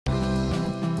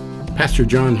Pastor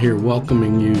John here,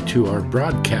 welcoming you to our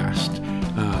broadcast.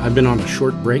 I've been on a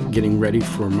short break getting ready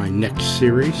for my next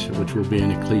series, which will be in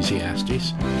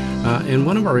Ecclesiastes. And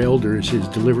one of our elders is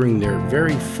delivering their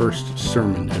very first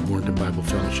sermon at Warrenton Bible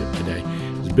Fellowship today.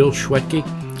 It's Bill Schwetke.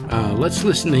 Let's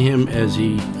listen to him as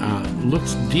he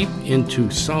looks deep into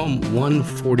Psalm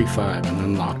 145 and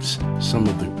unlocks some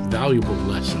of the valuable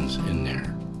lessons in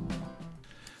there.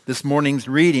 This morning's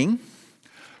reading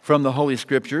from the Holy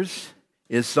Scriptures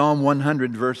is Psalm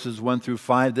 100, verses 1 through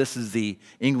 5. This is the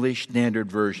English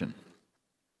Standard Version.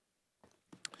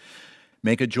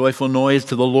 Make a joyful noise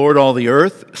to the Lord, all the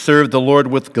earth. Serve the Lord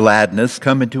with gladness.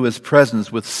 Come into his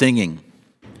presence with singing.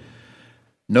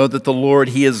 Know that the Lord,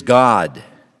 he is God.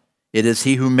 It is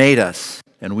he who made us,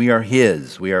 and we are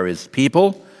his. We are his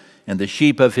people and the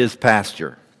sheep of his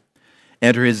pasture.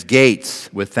 Enter his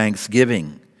gates with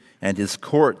thanksgiving and his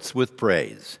courts with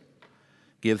praise.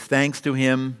 Give thanks to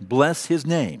him, bless his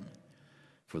name,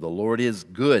 for the Lord is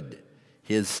good.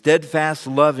 His steadfast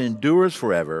love endures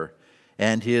forever,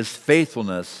 and his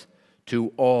faithfulness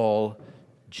to all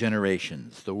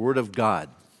generations. The word of God.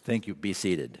 Thank you. Be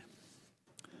seated.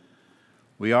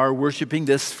 We are worshiping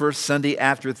this first Sunday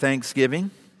after Thanksgiving.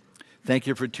 Thank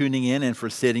you for tuning in and for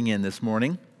sitting in this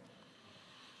morning.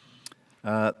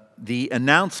 The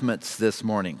announcements this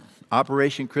morning.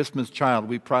 Operation Christmas Child,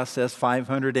 we processed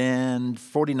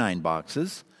 549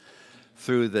 boxes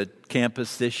through the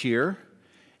campus this year.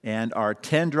 And our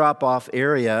 10 drop-off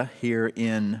area here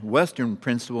in western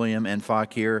Prince William and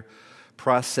Fauquier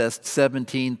processed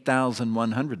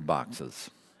 17,100 boxes.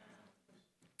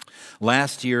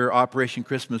 Last year, Operation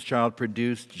Christmas Child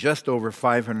produced just over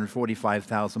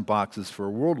 545,000 boxes for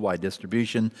worldwide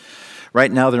distribution.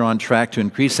 Right now, they're on track to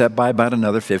increase that by about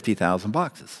another 50,000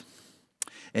 boxes.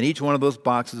 And each one of those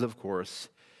boxes, of course,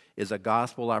 is a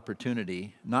gospel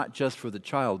opportunity, not just for the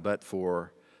child, but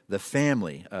for the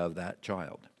family of that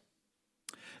child.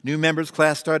 New members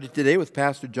class started today with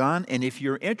Pastor John, and if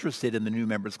you're interested in the new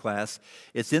members class,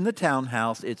 it's in the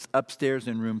townhouse. It's upstairs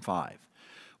in room 5.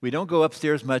 We don't go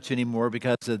upstairs much anymore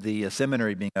because of the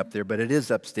seminary being up there, but it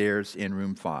is upstairs in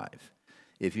room 5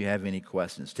 if you have any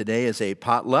questions. Today is a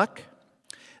potluck.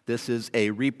 This is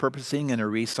a repurposing and a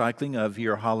recycling of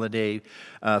your holiday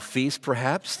feast,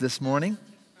 perhaps, this morning.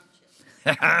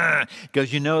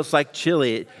 Because you know it's like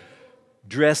chili.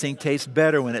 Dressing tastes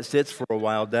better when it sits for a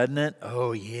while, doesn't it?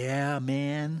 Oh, yeah,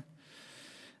 man.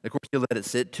 Of course, you let it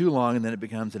sit too long and then it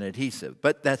becomes an adhesive.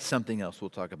 But that's something else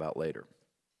we'll talk about later.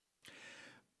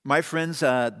 My friends,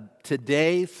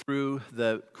 today through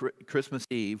the Christmas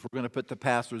Eve, we're going to put the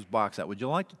pastor's box out. Would you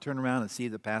like to turn around and see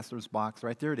the pastor's box?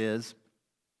 Right there it is.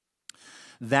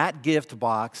 That gift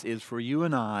box is for you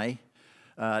and I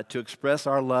to express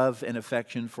our love and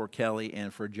affection for Kelly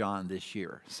and for John this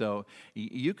year. So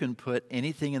you can put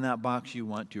anything in that box you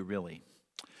want to, really.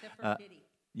 Except for Kitty.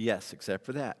 Yes, except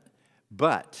for that.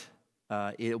 But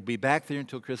it'll be back there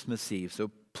until Christmas Eve. So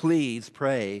please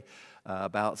pray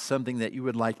about something that you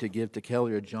would like to give to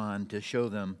Kelly or John to show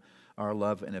them our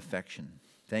love and affection.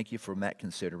 Thank you for that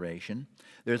consideration.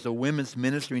 There's a women's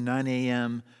ministry 9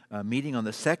 a.m. Meeting on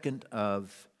the 2nd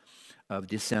of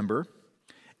December,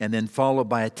 and then followed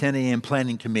by a 10 a.m.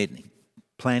 planning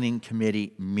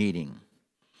committee meeting.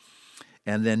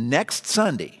 And then next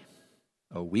Sunday,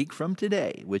 a week from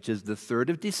today, which is the 3rd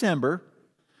of December,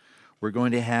 we're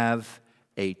going to have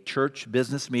a church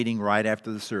business meeting right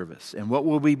after the service. And what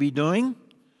will we be doing?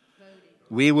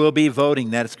 We will be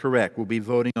voting, that is correct. We'll be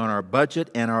voting on our budget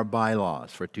and our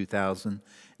bylaws for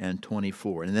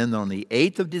 2024. And then on the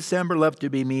 8th of December, Love to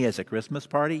Be Me as a Christmas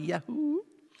party, yahoo!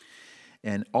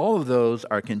 And all of those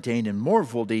are contained in more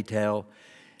full detail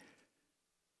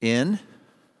in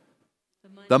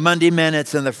the Monday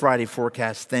Minutes and the Friday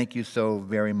Forecast. Thank you so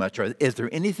very much. Is there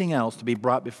anything else to be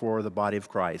brought before the body of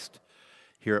Christ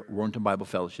here at Warrenton Bible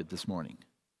Fellowship this morning?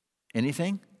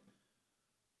 Anything?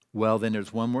 Well, then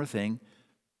there's one more thing.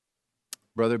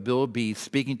 Brother Bill will be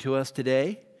speaking to us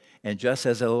today. And just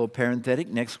as a little parenthetic,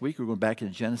 next week we're going back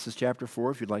into Genesis chapter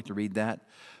 4 if you'd like to read that.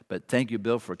 But thank you,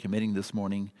 Bill, for committing this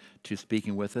morning to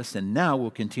speaking with us. And now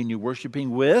we'll continue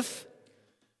worshiping with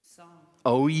Psalm.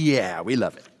 Oh, yeah, we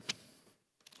love it.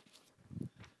 All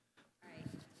right.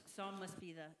 Psalm must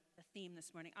be the theme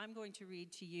this morning. I'm going to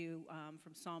read to you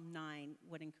from Psalm 9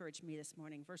 what encouraged me this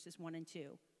morning, verses 1 and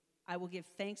 2. I will give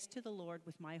thanks to the Lord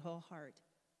with my whole heart.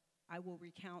 I will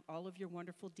recount all of your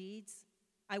wonderful deeds.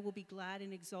 I will be glad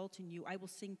and exult in you. I will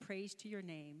sing praise to your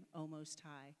name, O Most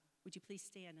High. Would you please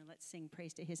stand and let's sing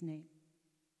praise to his name.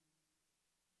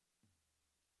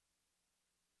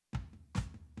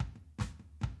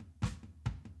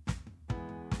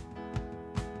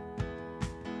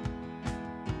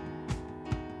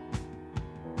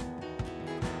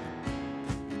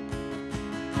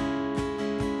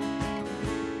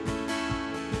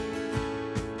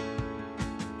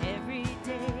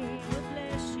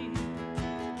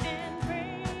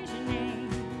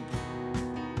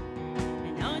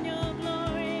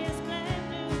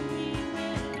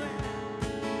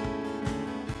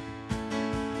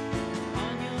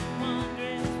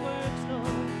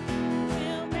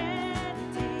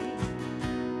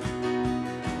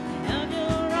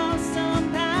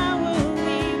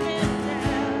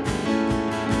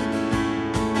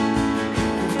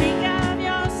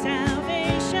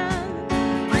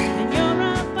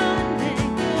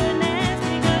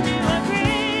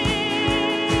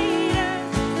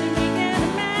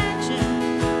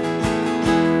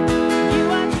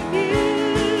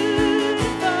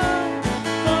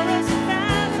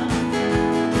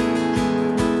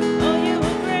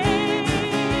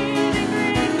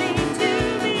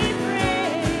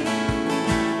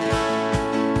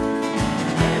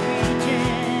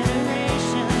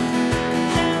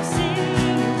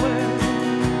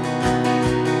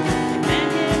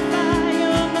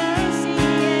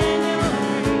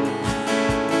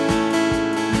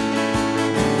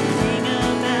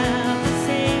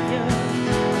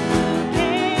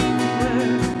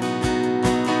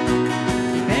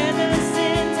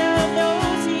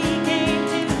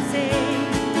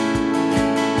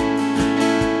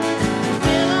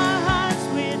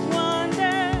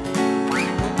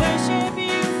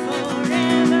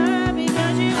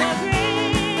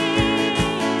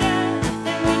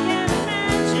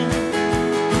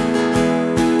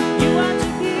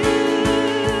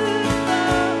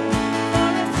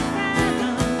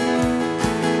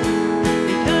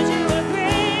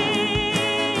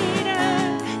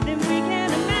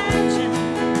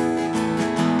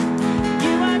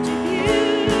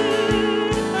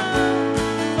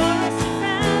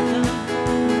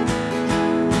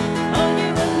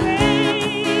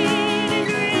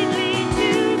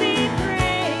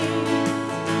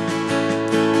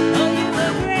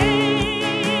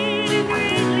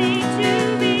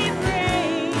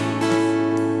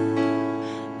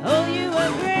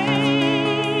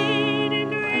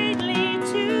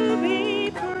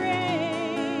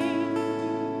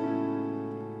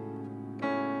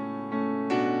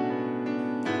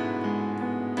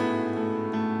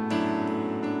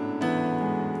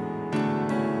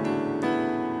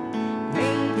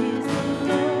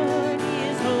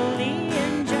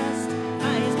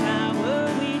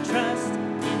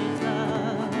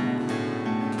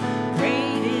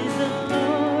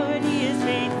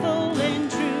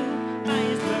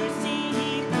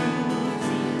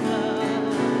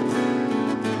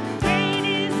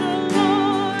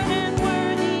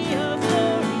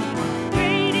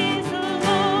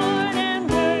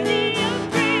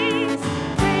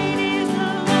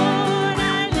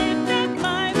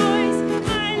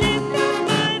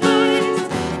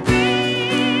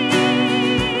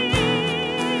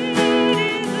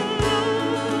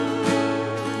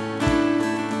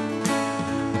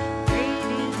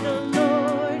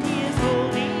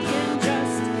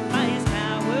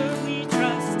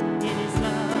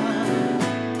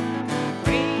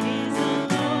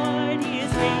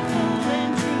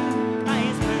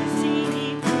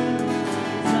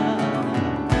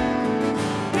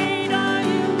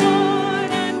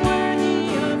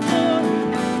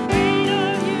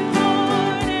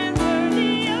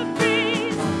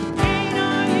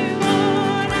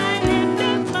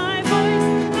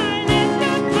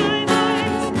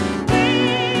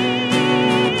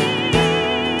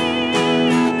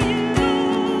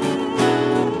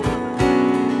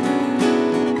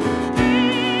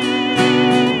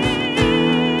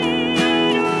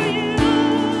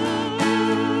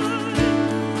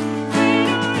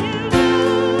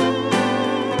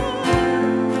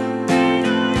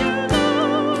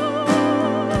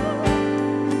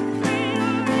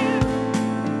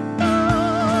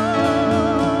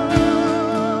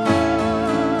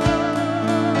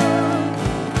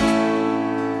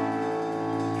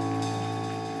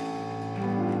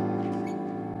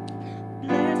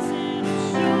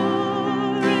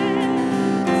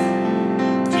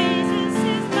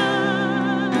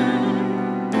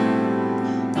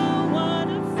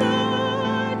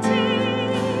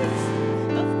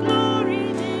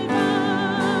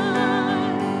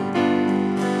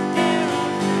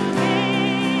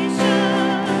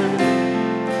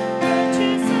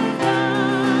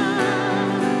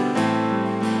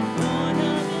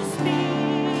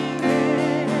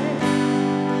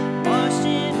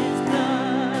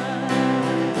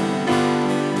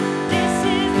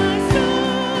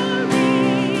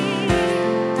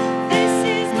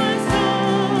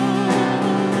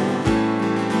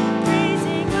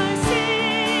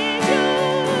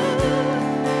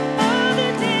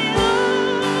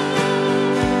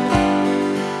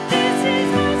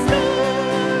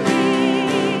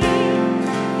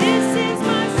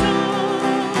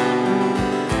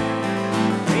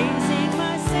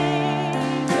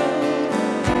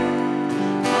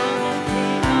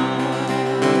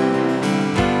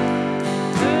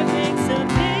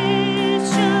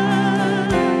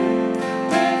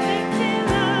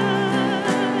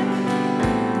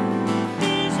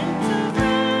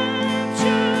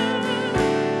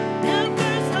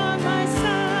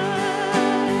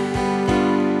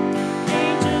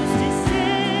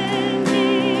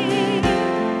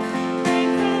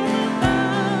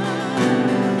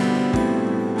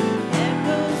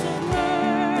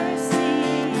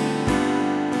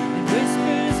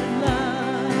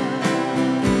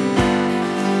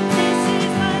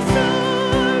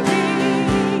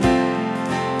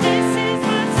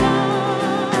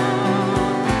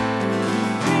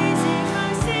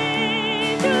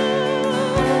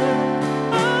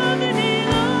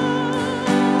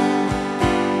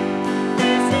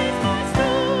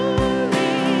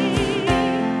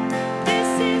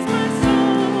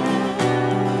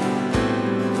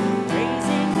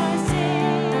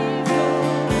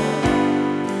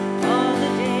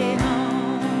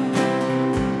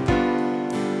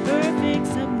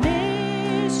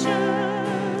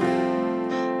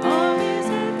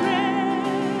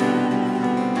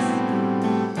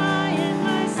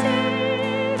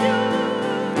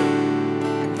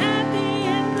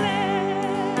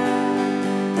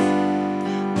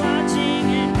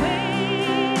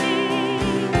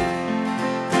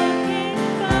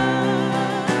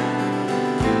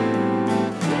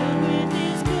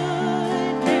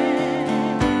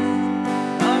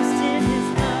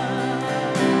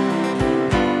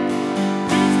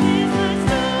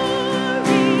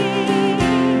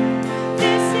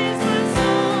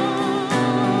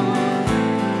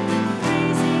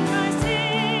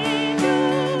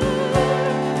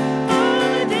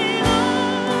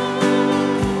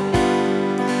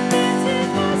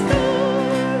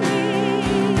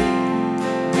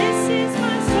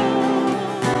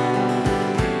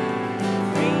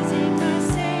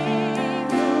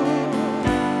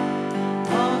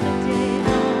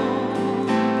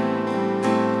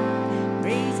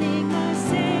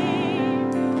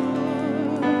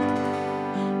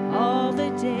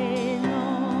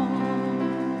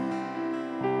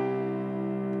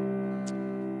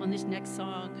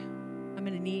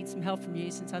 need some help from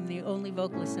you since I'm the only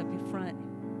vocalist up in front.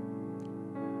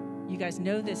 You guys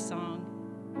know this song.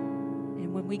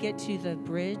 And when we get to the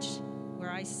bridge where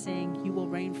I sing, "You Will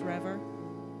Reign Forever,"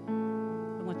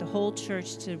 I want the whole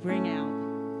church to ring out,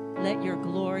 "Let your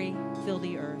glory fill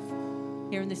the earth."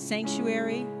 Here in the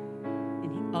sanctuary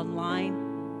and online,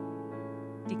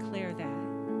 declare that.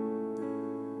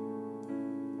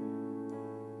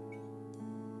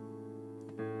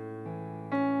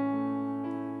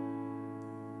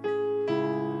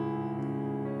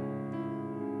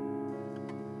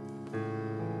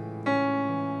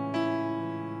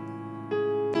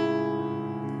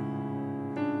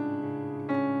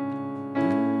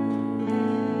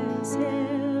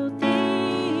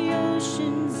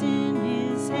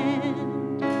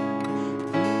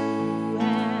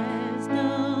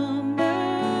 Number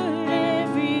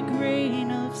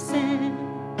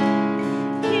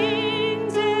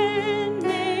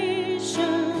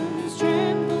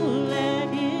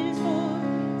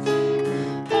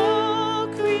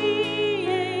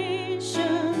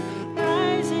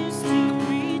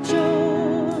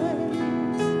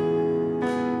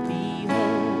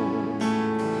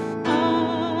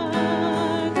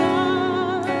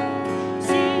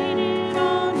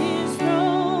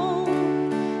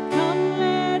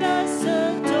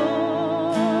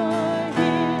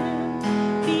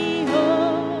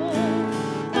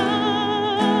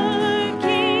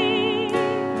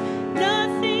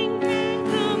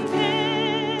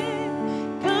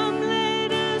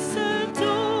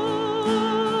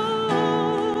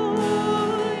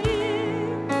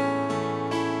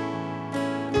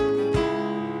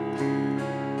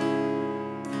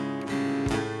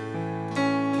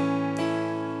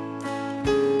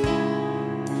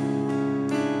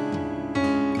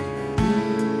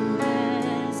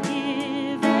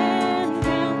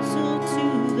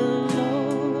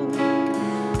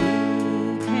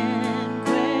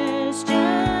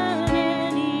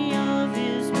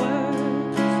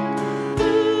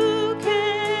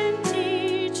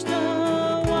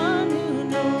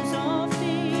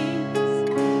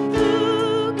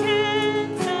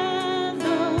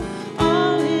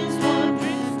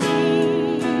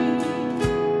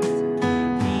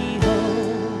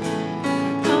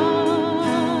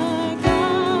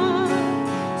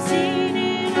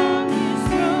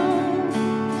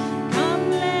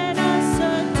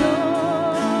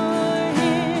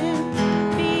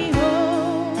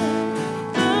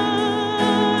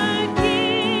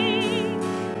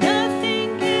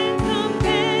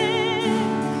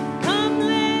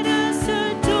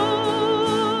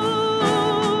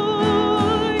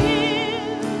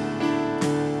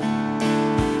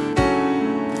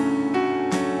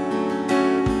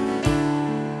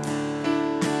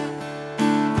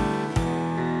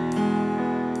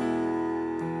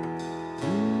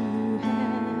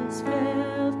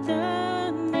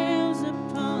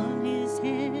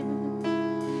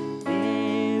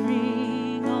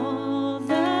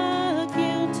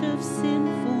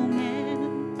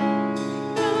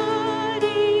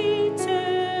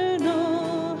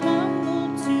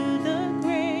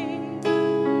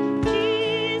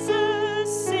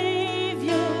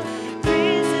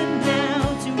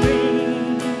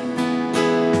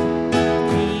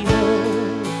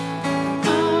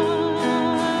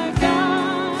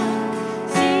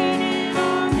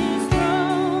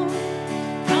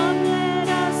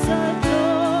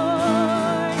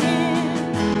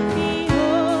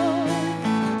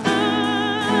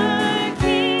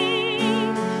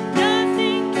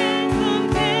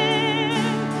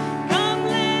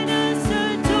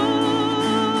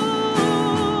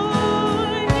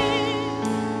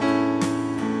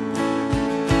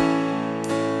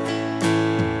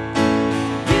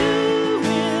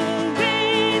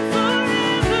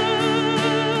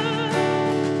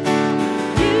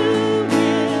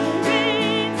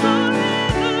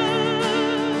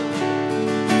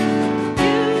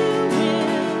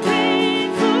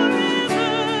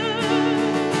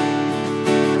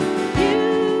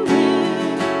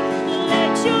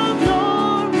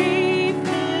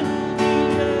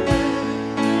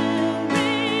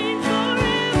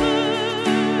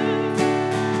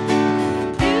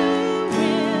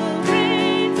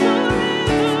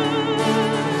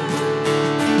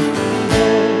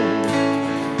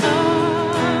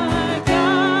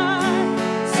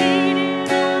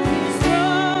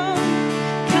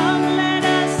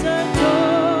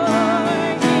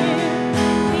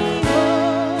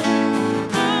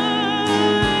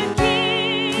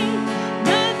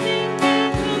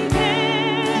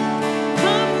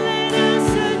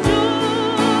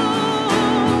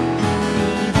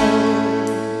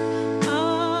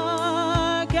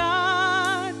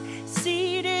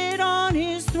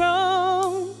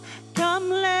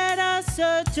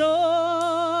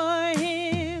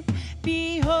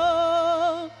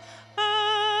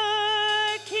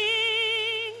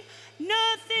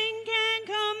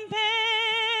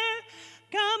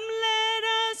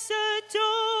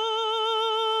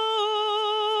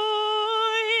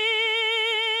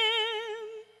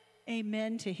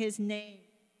Amen to his name.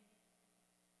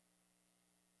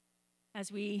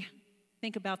 As we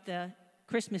think about the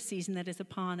Christmas season that is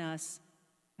upon us,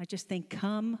 I just think,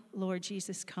 come, Lord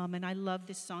Jesus, come. And I love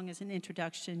this song as an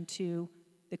introduction to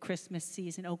the Christmas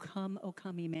season. O come,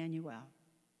 Emmanuel.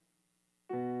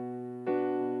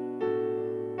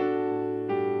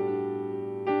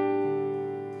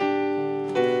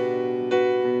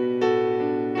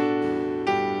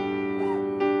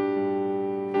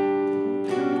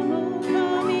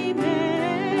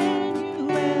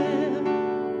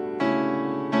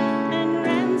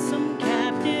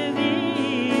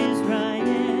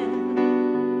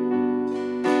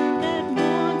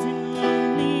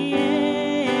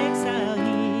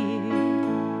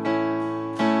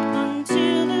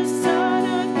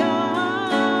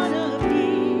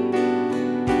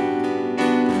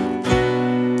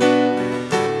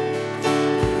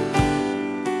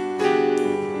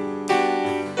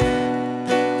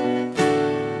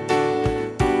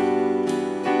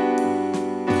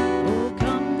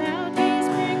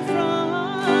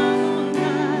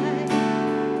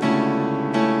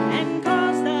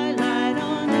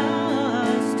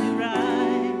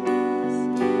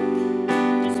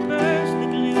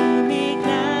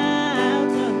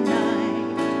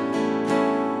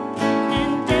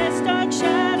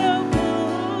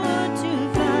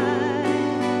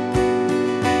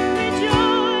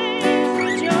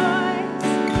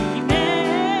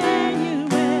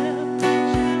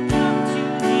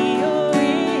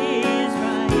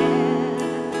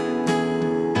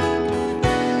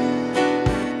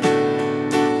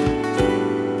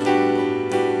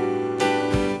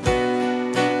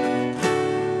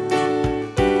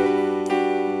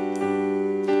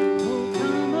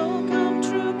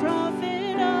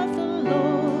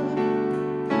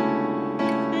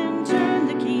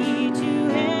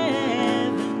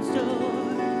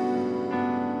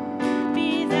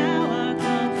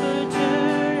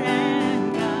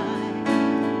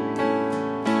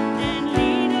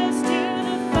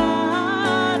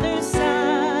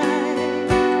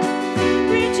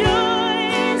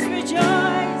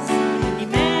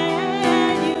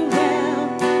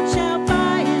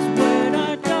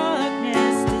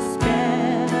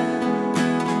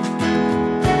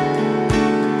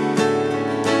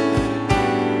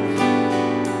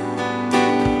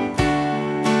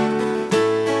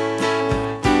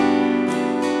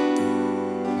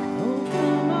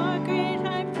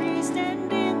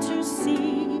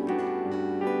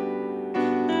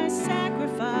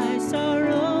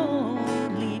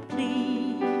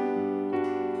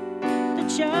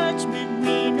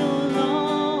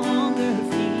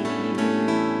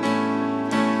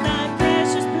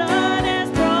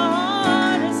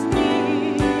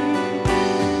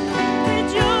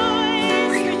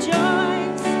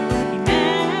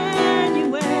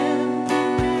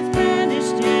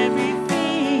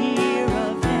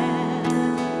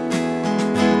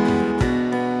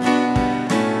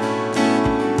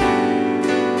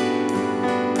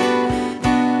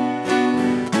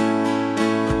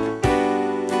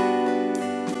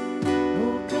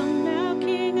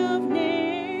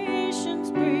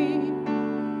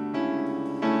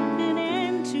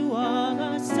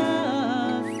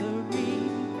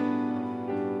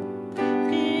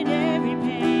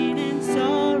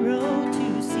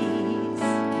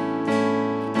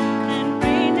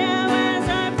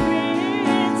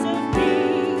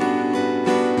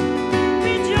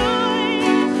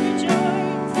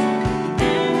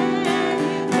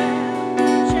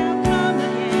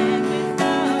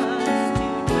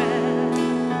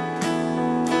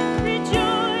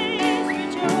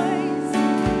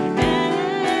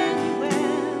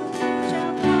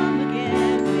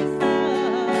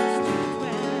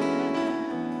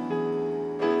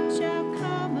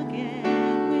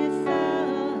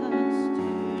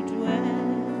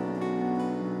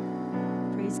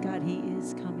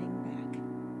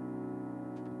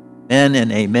 Amen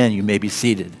and amen. You may be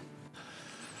seated.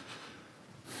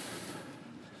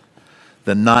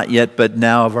 The not yet but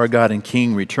now of our God and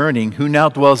King returning, who now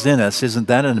dwells in us. Isn't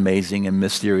that an amazing and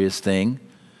mysterious thing?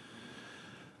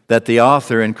 That the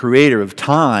author and creator of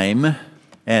time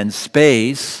and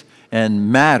space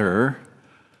and matter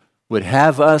would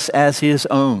have us as his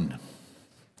own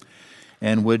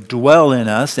and would dwell in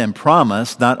us and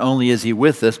promise not only is he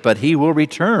with us, but he will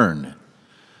return.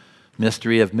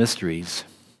 Mystery of mysteries,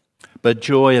 but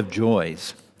joy of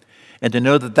joys. And to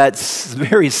know that that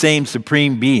very same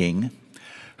supreme being,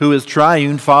 who is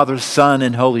triune, Father, Son,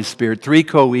 and Holy Spirit, three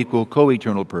co-equal,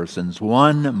 co-eternal persons,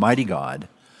 one mighty God,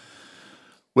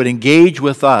 would engage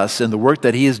with us in the work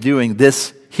that he is doing,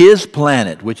 this his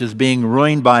planet, which is being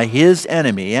ruined by his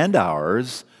enemy and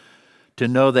ours, to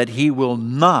know that he will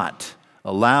not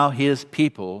allow his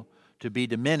people to be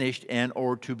diminished and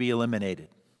or to be eliminated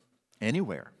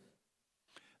anywhere.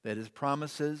 That his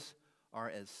promises are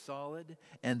as solid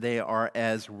and they are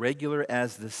as regular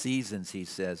as the seasons, he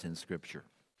says in Scripture.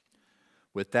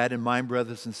 With that in mind,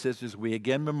 brothers and sisters, we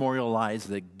again memorialize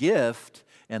the gift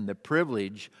and the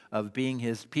privilege of being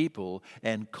his people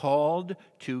and called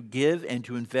to give and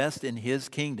to invest in his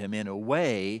kingdom in a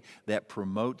way that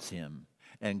promotes him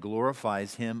and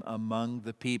glorifies him among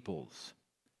the peoples,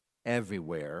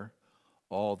 everywhere,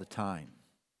 all the time.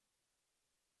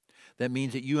 That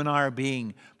means that you and I are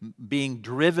being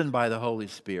driven by the Holy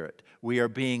Spirit. We are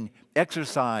being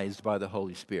exercised by the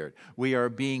Holy Spirit. We are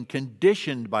being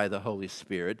conditioned by the Holy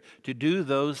Spirit to do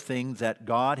those things that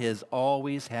God has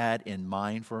always had in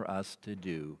mind for us to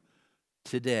do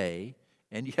today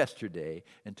and yesterday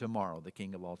and tomorrow, the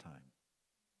King of all time.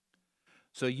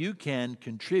 So you can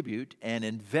contribute and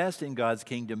invest in God's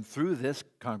kingdom through this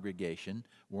congregation,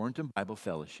 Warrenton Bible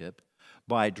Fellowship,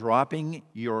 by dropping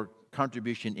your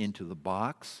contribution into the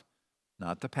box,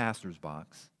 not the pastor's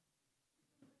box.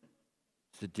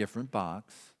 It's a different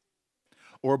box.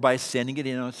 Or by sending it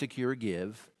in on Secure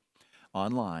Give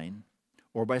online,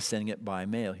 or by sending it by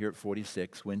mail here at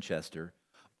 46 Winchester,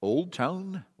 Old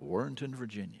Town, Warrenton,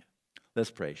 Virginia.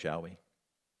 Let's pray, shall we?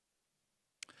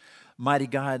 Mighty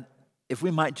God, if we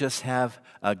might just have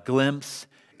a glimpse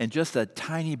and just a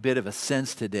tiny bit of a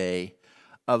sense today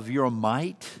of your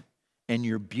might and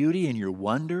your beauty and your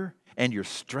wonder and your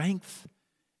strength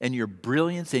and your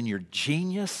brilliance and your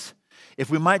genius, if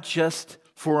we might just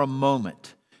for a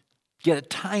moment get a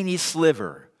tiny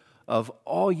sliver of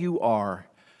all you are,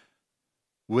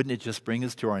 wouldn't it just bring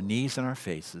us to our knees and our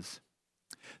faces?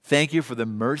 Thank you for the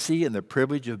mercy and the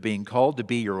privilege of being called to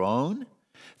be your own.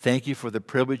 Thank you for the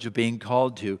privilege of being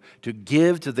called to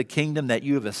give to the kingdom that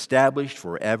you have established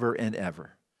forever and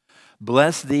ever.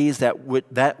 Bless these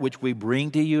that which we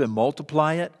bring to you and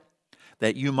multiply it,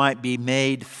 that you might be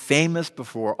made famous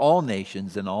before all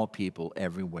nations and all people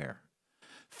everywhere.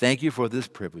 Thank you for this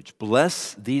privilege.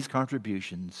 Bless these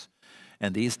contributions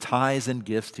and these tithes and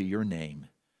gifts to your name.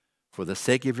 For the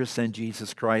sake of your Son,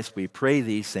 Jesus Christ, we pray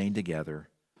these, saying together,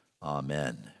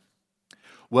 Amen.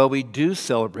 Well, we do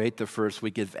celebrate the first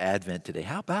week of Advent today.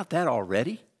 How about that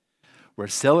already? We're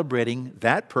celebrating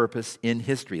that purpose in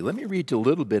history. Let me read you a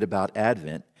little bit about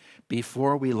Advent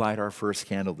before we light our first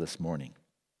candle this morning.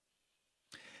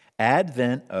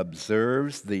 Advent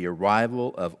observes the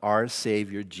arrival of our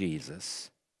Savior Jesus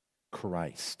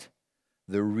Christ.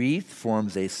 The wreath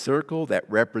forms a circle that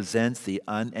represents the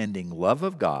unending love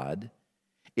of God.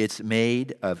 It's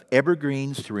made of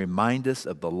evergreens to remind us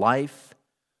of the life,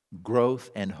 growth,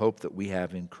 and hope that we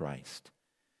have in Christ.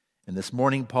 And this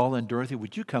morning, Paul and Dorothy,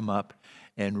 would you come up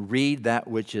and read that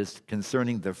which is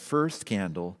concerning the first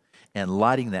candle and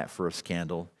lighting that first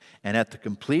candle. And at the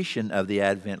completion of the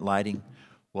Advent lighting,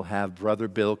 we'll have Brother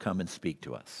Bill come and speak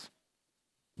to us.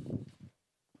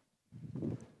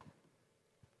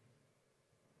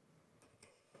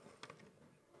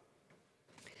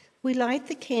 We light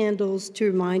the candles to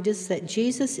remind us that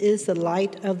Jesus is the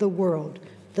light of the world.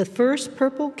 The first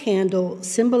purple candle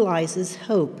symbolizes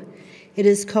hope. It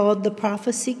is called the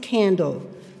prophecy candle.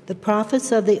 The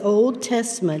prophets of the Old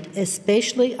Testament,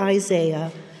 especially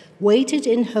Isaiah, waited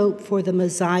in hope for the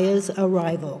Messiah's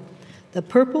arrival. The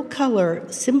purple color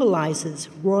symbolizes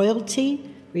royalty,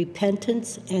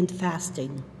 repentance, and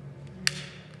fasting.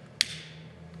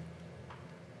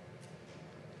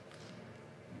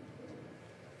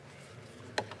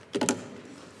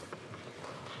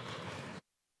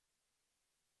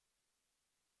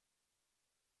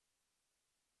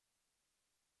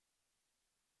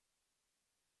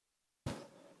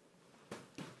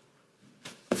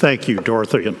 Thank you,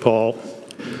 Dorothy and Paul.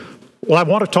 Well, I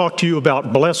want to talk to you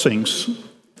about blessings,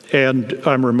 and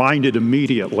I'm reminded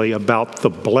immediately about the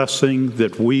blessing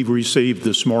that we received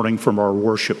this morning from our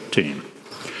worship team.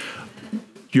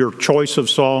 Your choice of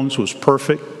songs was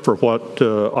perfect for what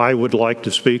I would like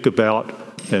to speak about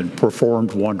and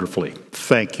performed wonderfully.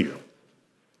 Thank you.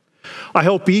 I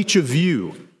hope each of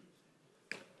you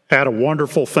had a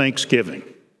wonderful Thanksgiving.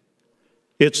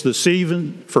 It's the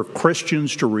season for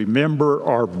Christians to remember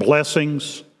our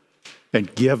blessings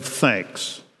and give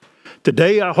thanks.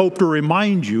 Today, I hope to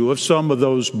remind you of some of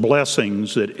those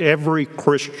blessings that every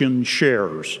Christian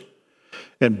shares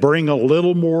and bring a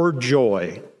little more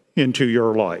joy into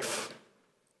your life.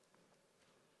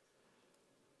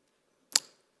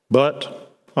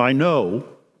 But I know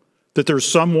that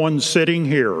there's someone sitting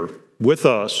here with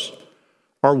us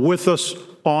or with us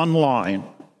online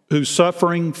who's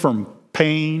suffering from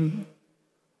pain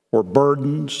or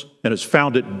burdens and has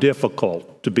found it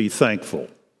difficult to be thankful.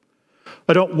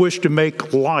 I don't wish to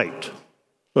make light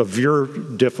of your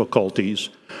difficulties,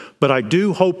 but I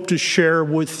do hope to share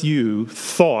with you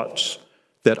thoughts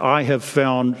that I have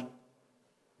found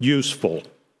useful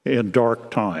in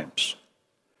dark times.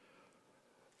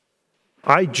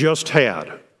 I just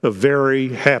had a very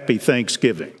happy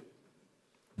Thanksgiving,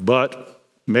 but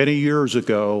many years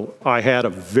ago, I had a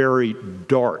very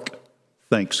dark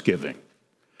Thanksgiving.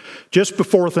 Just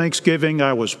before Thanksgiving,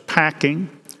 I was packing,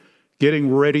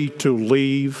 getting ready to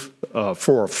leave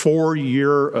for a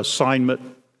 4-year assignment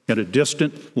in a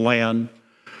distant land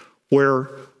where,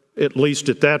 at least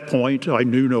at that point, I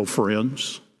knew no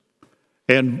friends.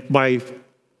 And my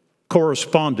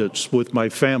correspondence with my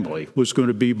family was going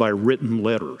to be by written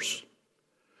letters.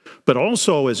 But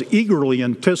also as eagerly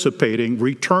anticipating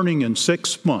returning in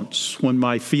 6 months when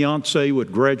my fiancée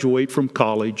would graduate from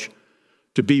college,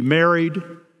 to be married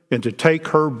and to take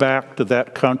her back to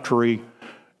that country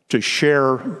to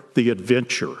share the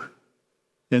adventure.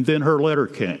 And then her letter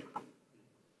came.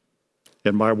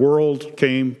 And my world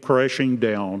came crashing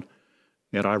down,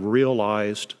 and I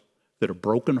realized that a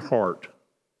broken heart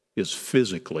is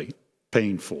physically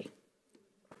painful.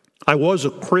 I was a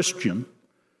Christian,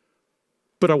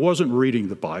 but I wasn't reading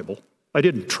the Bible. I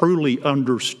didn't truly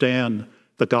understand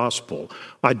the gospel.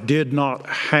 I did not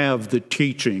have the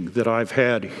teaching that I've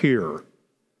had here.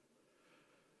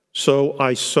 So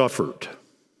I suffered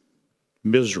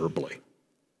miserably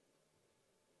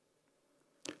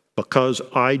because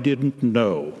I didn't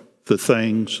know the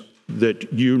things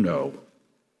that you know.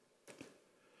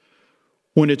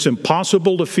 When it's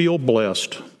impossible to feel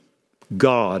blessed,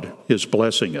 God is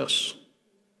blessing us.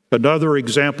 Another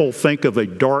example, think of a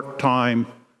dark time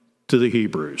to the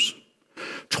Hebrews.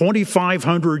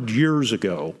 2,500 years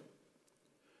ago,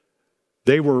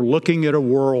 they were looking at a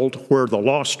world where the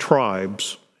lost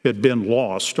tribes had been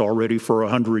lost already for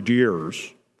 100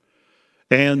 years,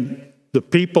 and the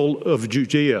people of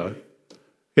Judea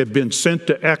had been sent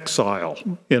to exile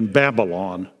in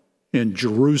Babylon, and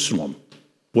Jerusalem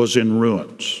was in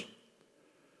ruins.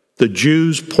 The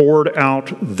Jews poured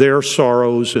out their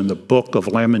sorrows in the book of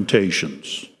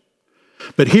Lamentations.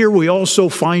 But here we also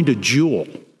find a jewel.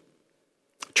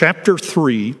 Chapter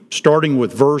 3, starting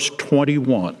with verse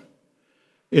 21.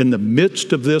 In the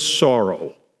midst of this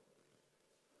sorrow,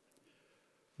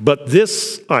 but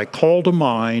this I call to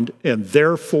mind, and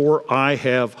therefore I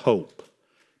have hope.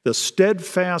 The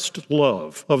steadfast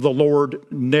love of the Lord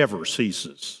never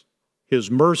ceases. His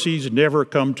mercies never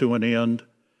come to an end.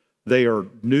 They are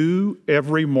new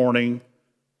every morning.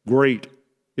 Great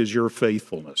is your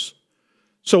faithfulness.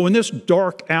 So in this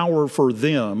dark hour for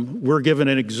them, we're given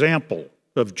an example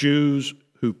of Jews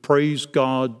who praise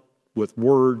God with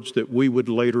words that we would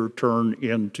later turn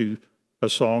into a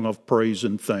song of praise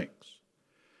and thanks.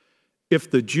 If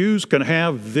the Jews can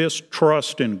have this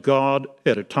trust in God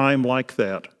at a time like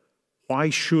that, why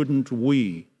shouldn't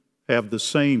we have the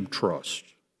same trust,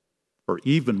 or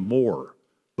even more,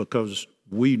 because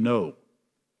we know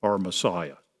our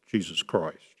Messiah, Jesus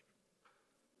Christ?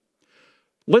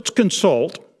 Let's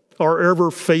consult our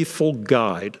ever-faithful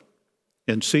guide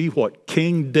and see what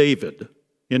King David,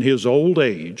 in his old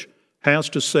age, has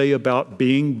to say about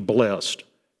being blessed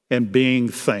and being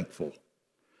thankful.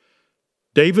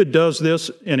 David does this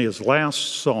in his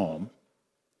last psalm,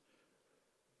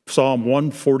 Psalm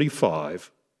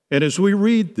 145. And as we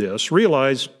read this,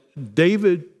 realize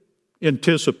David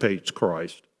anticipates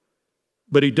Christ,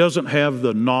 but he doesn't have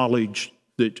the knowledge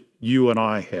that you and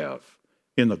I have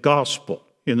in the gospel,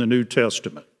 in the New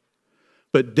Testament.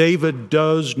 But David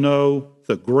does know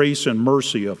the grace and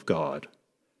mercy of God.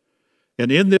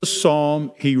 And in this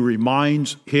psalm, he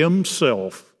reminds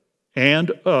himself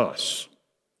and us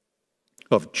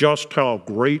of just how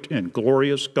great and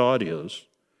glorious God is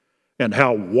and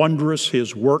how wondrous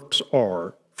his works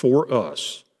are for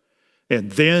us.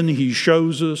 And then he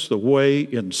shows us the way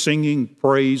in singing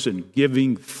praise and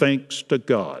giving thanks to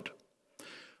God.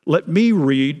 Let me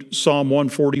read Psalm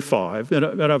 145,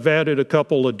 and I've added a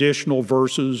couple additional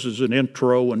verses as an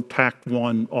intro and tacked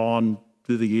one on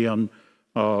to the end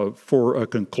for a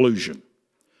conclusion.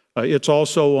 It's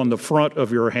also on the front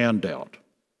of your handout.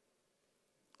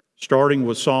 Starting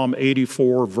with Psalm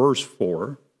 84, verse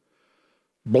 4,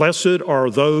 "Blessed are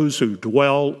those who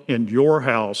dwell in your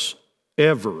house,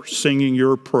 ever singing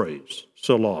your praise."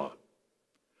 Selah.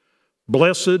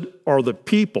 "Blessed are the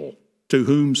people to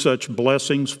whom such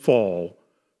blessings fall.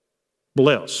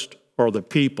 Blessed are the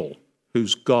people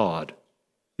whose God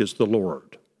is the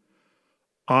Lord.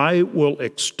 I will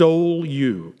extol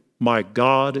you, my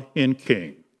God and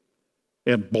King,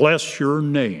 and bless your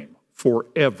name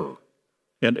forever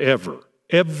and ever.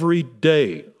 Every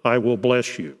day I will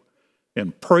bless you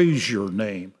and praise your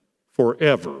name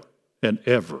forever and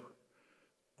ever.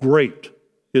 Great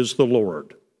is the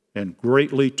Lord, and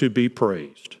greatly to be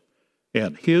praised,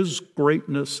 and his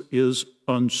greatness is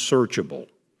unsearchable.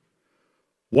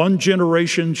 One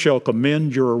generation shall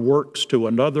commend your works to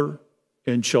another,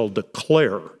 and shall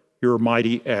declare your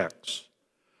mighty acts.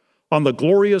 On the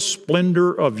glorious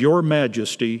splendor of your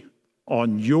majesty,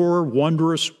 on your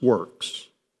wondrous works,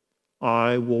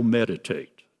 I will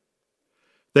meditate.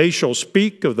 They shall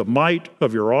speak of the might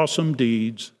of your awesome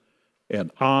deeds,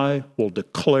 and I will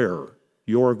declare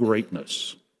your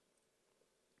greatness.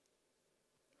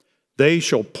 They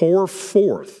shall pour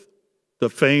forth the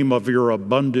fame of your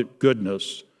abundant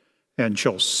goodness, and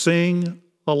shall sing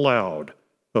aloud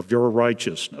of your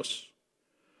righteousness.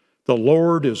 The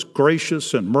Lord is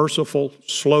gracious and merciful,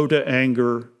 slow to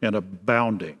anger, and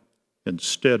abounding in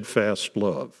steadfast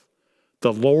love.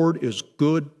 The Lord is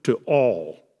good to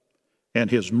all, and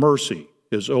his mercy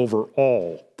is over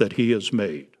all that he has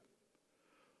made.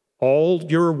 All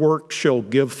your works shall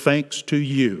give thanks to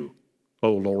you,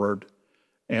 O Lord,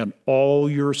 and all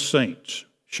your saints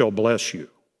shall bless you.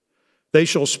 They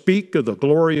shall speak of the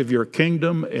glory of your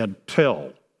kingdom and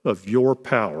tell of your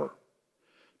power,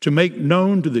 to make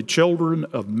known to the children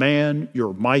of man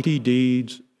your mighty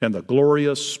deeds and the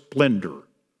glorious splendor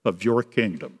of your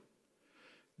kingdom.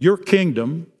 Your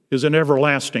kingdom is an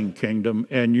everlasting kingdom,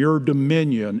 and your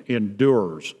dominion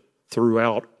endures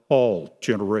throughout all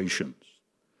generations.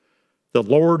 The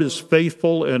Lord is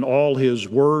faithful in all his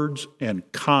words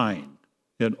and kind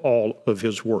in all of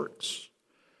his works.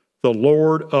 The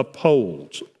Lord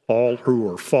upholds all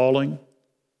who are falling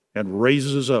and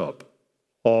raises up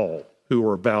all who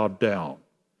are bowed down.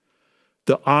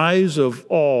 The eyes of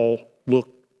all look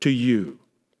to you,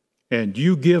 and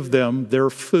you give them their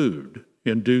food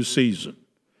in due season.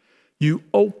 You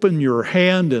open your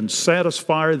hand and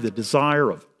satisfy the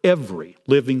desire of every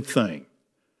living thing.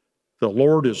 The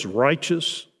Lord is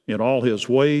righteous in all his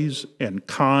ways and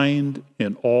kind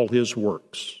in all his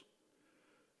works.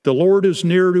 The Lord is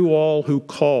near to all who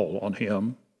call on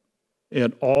him,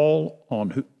 and all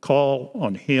who call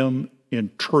on him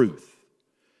in truth.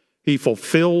 He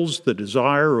fulfills the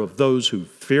desire of those who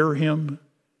fear him.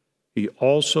 He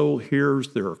also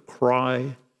hears their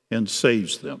cry and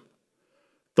saves them.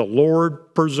 The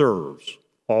Lord preserves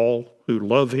all who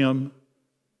love him,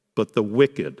 but the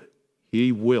wicked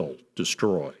he will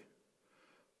destroy.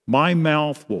 My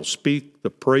mouth will speak the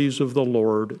praise of the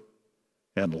Lord,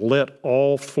 and let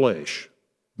all flesh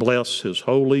bless his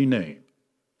holy name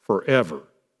forever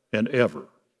and ever.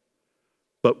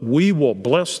 But we will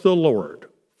bless the Lord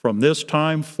from this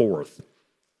time forth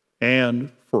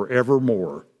and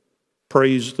forevermore.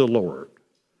 Praise the Lord.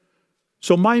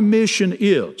 So my mission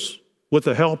is, with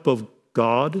the help of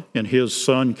God and his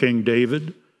son, King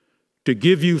David, to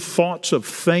give you thoughts of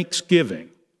thanksgiving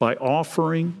by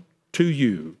offering to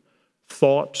you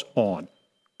thoughts on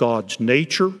God's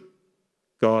nature,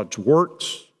 God's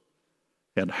works,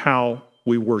 and how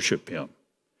we worship him.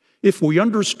 If we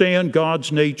understand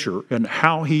God's nature and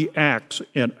how he acts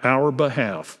in our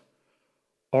behalf,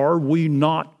 are we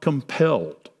not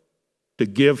compelled to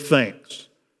give thanks,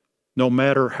 no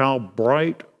matter how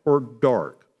bright or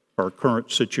dark our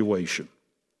current situation?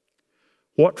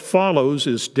 What follows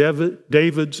is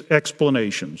David's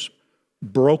explanations,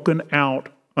 broken out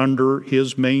under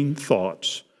his main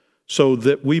thoughts, so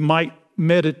that we might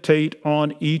meditate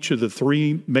on each of the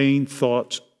three main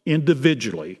thoughts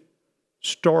individually,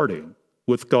 starting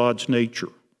with God's nature.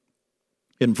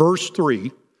 In verse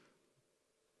 3,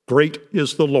 great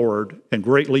is the Lord and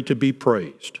greatly to be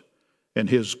praised, and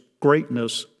his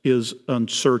greatness is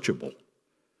unsearchable.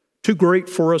 Too great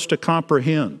for us to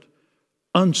comprehend.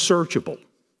 Unsearchable.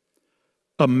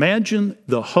 Imagine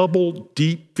the Hubble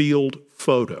Deep Field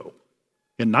photo.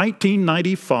 In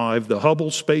 1995, the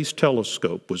Hubble Space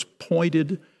Telescope was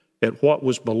pointed at what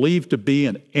was believed to be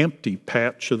an empty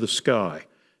patch of the sky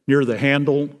near the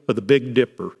handle of the Big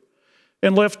Dipper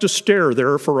and left to stare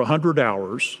there for 100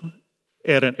 hours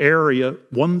at an area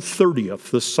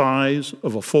 1/30th the size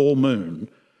of a full moon,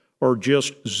 or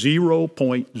just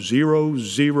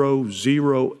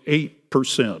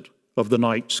 0.0008% of the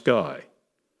night sky.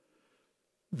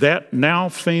 That now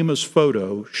famous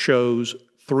photo shows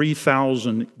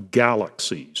 3,000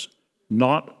 galaxies,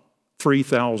 not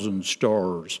 3,000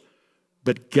 stars,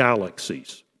 but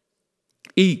galaxies,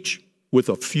 each with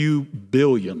a few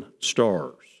billion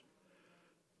stars,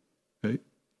 okay,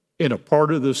 in a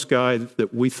part of the sky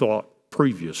that we thought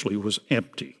previously was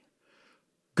empty.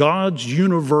 God's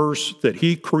universe that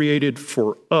he created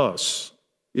for us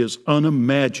is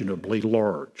unimaginably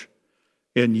large.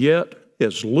 And yet,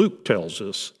 as Luke tells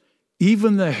us,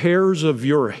 even the hairs of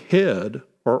your head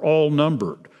are all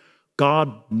numbered.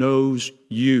 God knows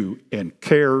you and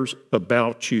cares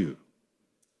about you.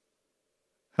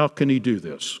 How can he do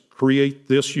this? Create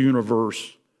this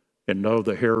universe and know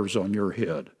the hairs on your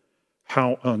head.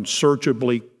 How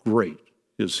unsearchably great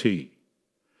is he.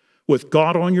 With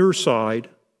God on your side,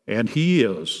 and he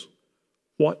is,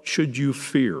 what should you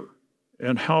fear?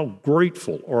 And how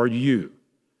grateful are you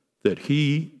that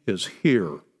he is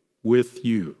here with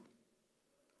you?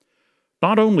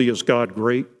 Not only is God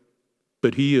great,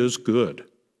 but he is good.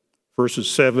 Verses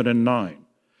 7 and 9.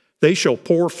 They shall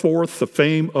pour forth the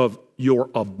fame of your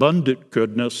abundant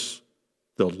goodness.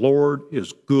 The Lord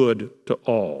is good to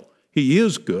all. He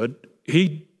is good.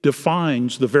 He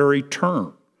defines the very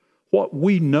term. What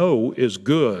we know is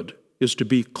good is to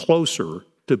be closer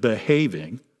to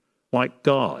behaving like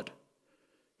God.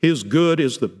 His good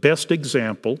is the best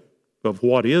example of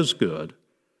what is good,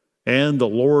 and the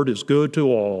Lord is good to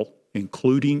all,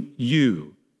 including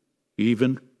you,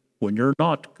 even when you're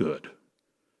not good.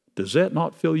 Does that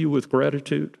not fill you with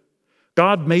gratitude?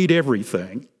 God made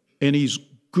everything, and he's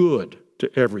good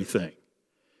to everything,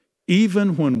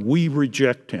 even when we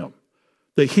reject him.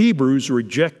 The Hebrews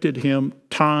rejected him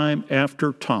time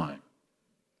after time,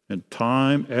 and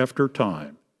time after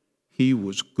time, he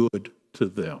was good to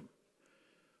them.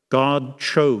 God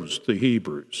chose the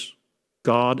Hebrews.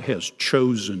 God has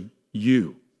chosen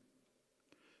you.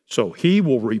 So he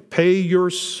will repay your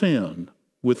sin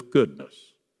with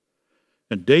goodness.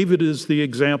 And David is the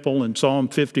example in Psalm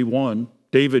 51.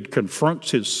 David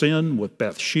confronts his sin with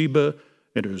Bathsheba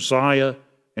and Uzziah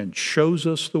and shows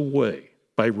us the way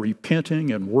by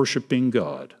repenting and worshiping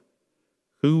God,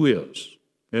 who is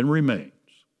and remains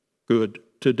good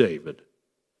to David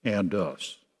and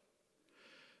us.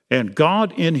 And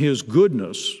God, in his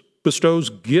goodness, bestows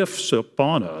gifts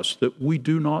upon us that we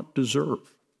do not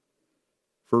deserve.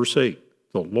 Verse 8,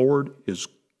 the Lord is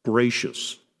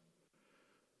gracious.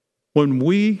 When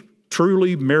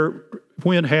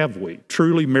have we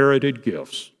truly merited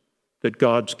gifts that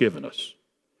God's given us?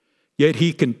 Yet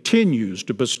he continues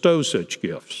to bestow such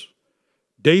gifts.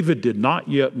 David did not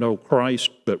yet know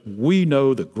Christ, but we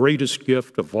know the greatest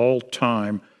gift of all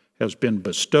time has been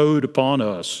bestowed upon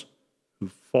us who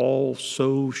fall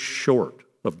so short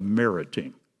of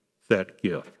meriting that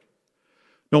gift.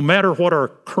 No matter what our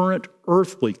current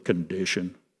earthly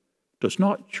condition, does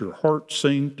not your heart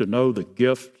sing to know the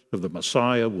gift of the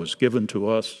Messiah was given to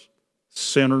us,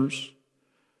 sinners?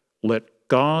 Let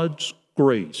God's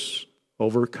grace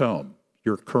overcome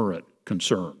your current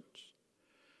concerns.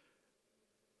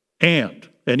 And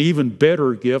an even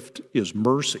better gift is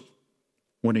mercy,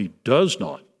 when he does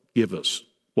not give us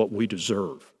what we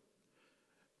deserve,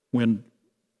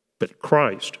 but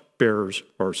Christ bears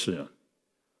our sin.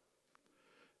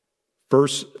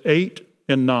 Verse 8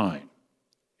 and 9,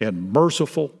 and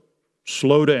merciful,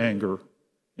 slow to anger,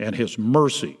 and his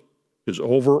mercy is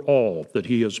over all that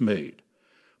he has made.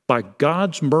 By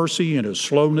God's mercy and his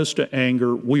slowness to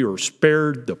anger, we are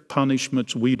spared the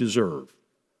punishments we deserve.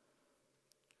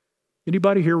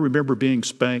 Anybody here remember being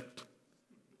spanked?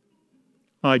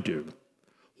 I do.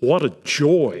 What a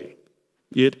joy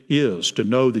it is to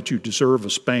know that you deserve a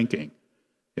spanking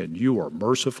and you are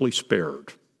mercifully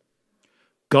spared.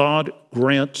 God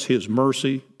grants his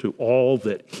mercy to all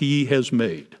that he has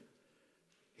made.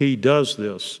 He does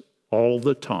this all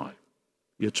the time.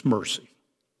 It's mercy.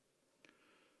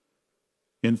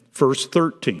 In verse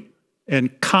 13,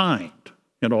 and kind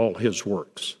in all his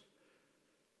works.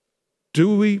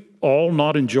 Do we all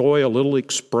not enjoy a little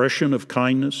expression of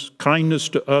kindness? Kindness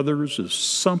to others is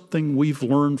something we've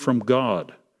learned from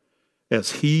God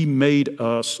as he made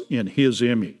us in his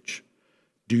image.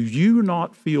 Do you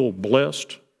not feel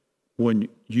blessed when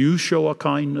you show a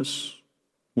kindness,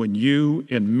 when you,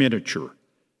 in miniature,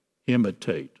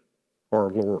 imitate our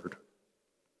Lord?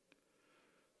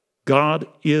 God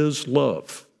is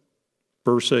love,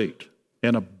 verse 8,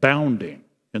 and abounding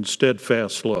in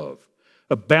steadfast love.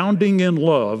 Abounding in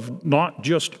love, not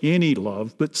just any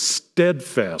love, but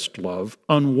steadfast love,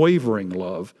 unwavering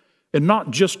love, and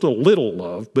not just a little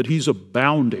love, but he's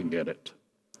abounding in it.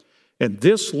 And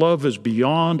this love is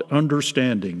beyond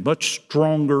understanding, much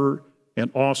stronger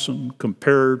and awesome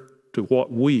compared to what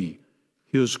we,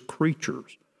 his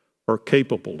creatures, are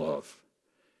capable of.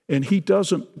 And he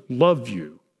doesn't love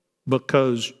you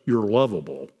because you're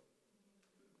lovable,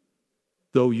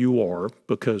 though you are,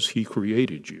 because he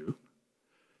created you.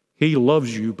 He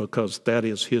loves you because that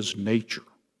is his nature.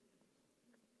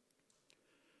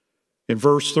 In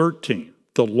verse 13,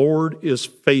 the Lord is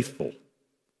faithful.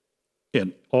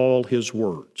 in all his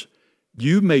words.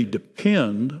 You may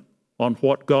depend on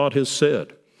what God has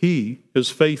said. He is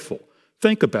faithful.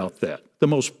 Think about that. The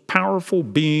most powerful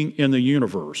being in the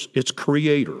universe, its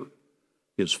creator,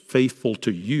 is faithful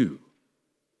to you.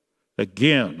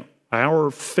 Again,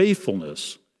 our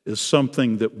faithfulness is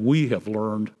something that we have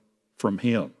learned from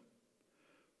him.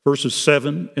 Verses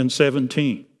 7 and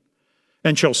 17.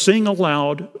 And shall sing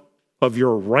aloud of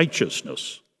your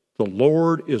righteousness. The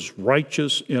Lord is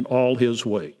righteous in all his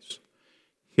ways.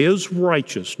 His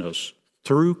righteousness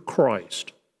through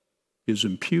Christ is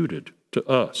imputed to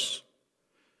us.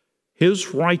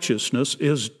 His righteousness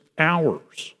is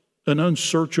ours, an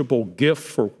unsearchable gift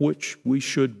for which we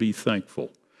should be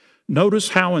thankful. Notice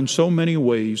how in so many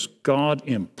ways God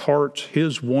imparts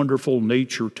his wonderful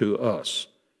nature to us,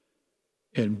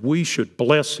 and we should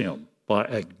bless him by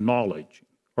acknowledging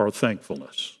our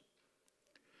thankfulness.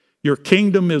 Your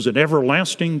kingdom is an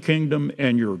everlasting kingdom,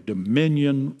 and your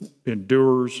dominion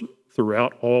endures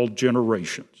throughout all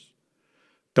generations.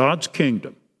 God's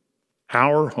kingdom,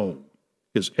 our home,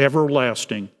 is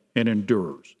everlasting and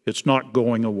endures. It's not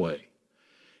going away.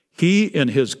 He and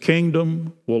his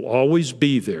kingdom will always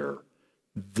be there.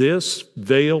 This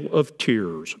veil of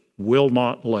tears will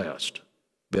not last,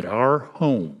 but our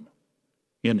home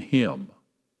in him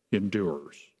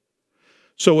endures.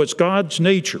 So it's God's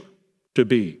nature to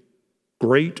be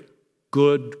great,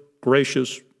 good,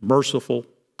 gracious, merciful,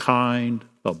 kind,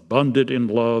 abundant in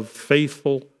love,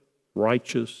 faithful,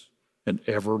 righteous, and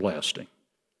everlasting.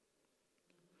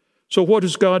 So what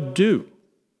does God do?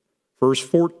 Verse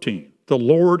 14, the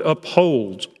Lord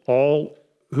upholds all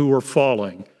who are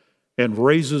falling and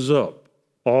raises up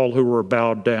all who are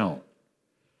bowed down.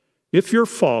 If you're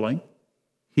falling,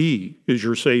 he is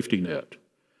your safety net.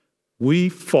 We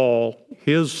fall,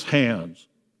 his hands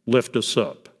lift us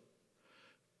up.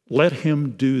 Let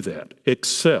him do that.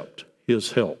 Accept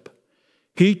his help.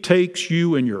 He takes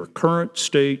you in your current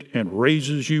state and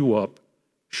raises you up.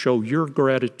 Show your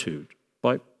gratitude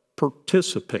by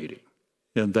participating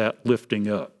in that lifting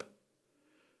up.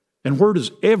 And where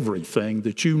does everything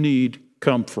that you need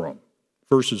come from?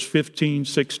 Verses 15,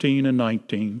 16, and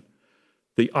 19.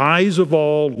 The eyes of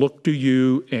all look to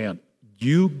you, and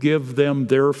you give them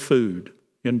their food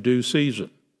in due season.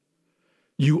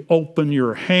 You open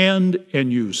your hand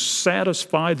and you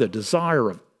satisfy the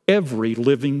desire of every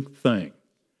living thing.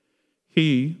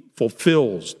 He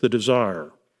fulfills the desire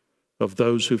of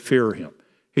those who fear him.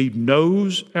 He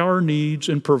knows our needs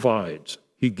and provides.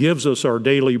 He gives us our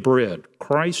daily bread.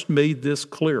 Christ made this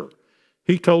clear.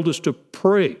 He told us to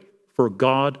pray for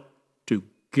God to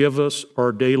give us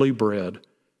our daily bread,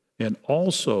 and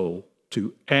also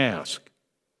to ask,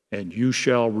 and you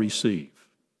shall receive.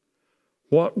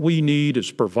 What we need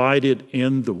is provided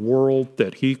in the world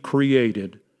that he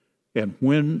created, and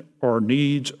when our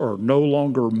needs are no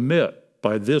longer met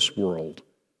by this world,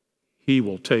 he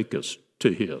will take us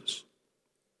to his.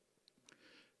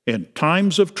 In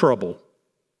times of trouble,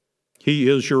 he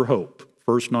is your hope.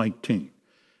 Verse 19.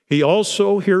 He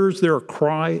also hears their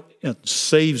cry and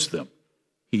saves them.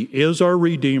 He is our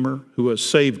Redeemer who has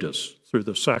saved us through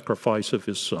the sacrifice of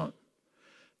his Son.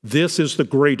 This is the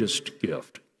greatest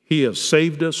gift. He has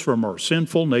saved us from our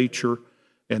sinful nature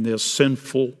and this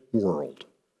sinful world,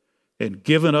 and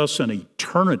given us an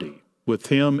eternity with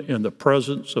him in the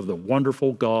presence of the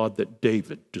wonderful God that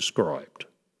David described.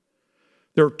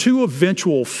 There are two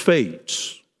eventual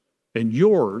fates, and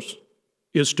yours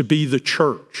is to be the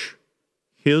church,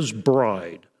 his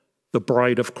bride, the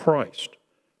bride of Christ.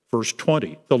 Verse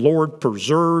 20, the Lord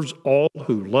preserves all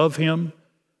who love him,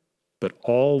 but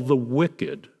all the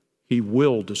wicked he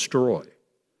will destroy.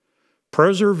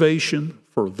 Preservation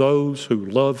for those who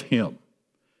love him.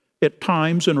 At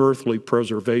times an earthly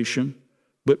preservation,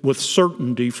 but with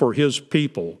certainty for his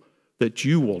people that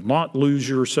you will not lose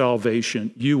your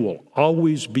salvation. You will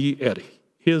always be at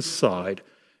his side,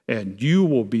 and you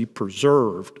will be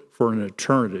preserved for an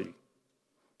eternity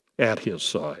at his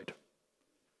side.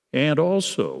 And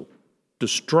also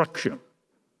destruction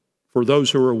for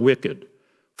those who are wicked,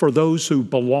 for those who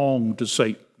belong to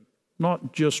Satan,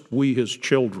 not just we his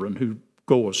children who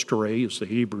go astray, as the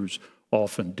Hebrews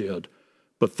often did,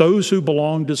 but those who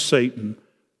belong to Satan,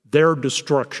 their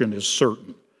destruction is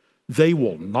certain. They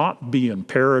will not be in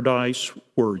paradise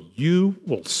where you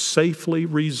will safely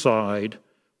reside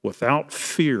without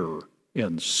fear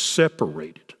and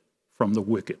separated from the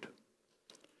wicked.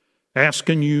 Ask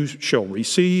and you shall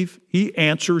receive. He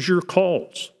answers your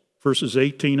calls. Verses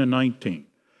 18 and 19.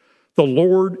 The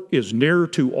Lord is near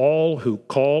to all who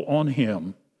call on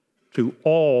him, to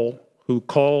all who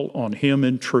call on him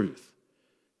in truth.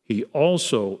 He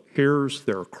also hears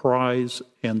their cries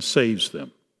and saves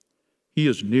them. He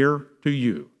is near to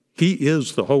you. He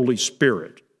is the Holy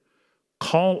Spirit.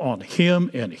 Call on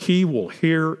him and he will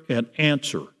hear and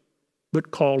answer,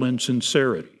 but call in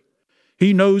sincerity.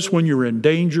 He knows when you're in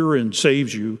danger and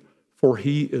saves you, for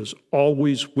he is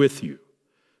always with you.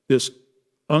 This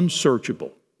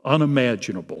unsearchable,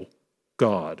 unimaginable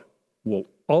God will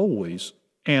always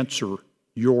answer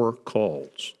your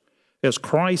calls. As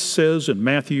Christ says in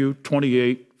Matthew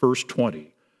 28, verse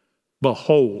 20,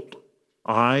 "Behold,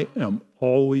 I am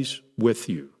always with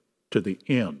you to the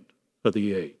end of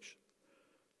the age."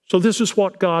 So this is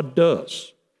what God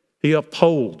does. He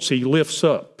upholds, he lifts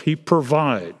up, he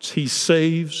provides, he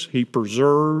saves, he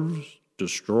preserves,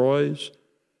 destroys,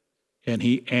 and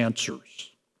he answers.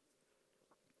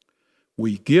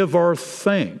 We give our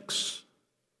thanks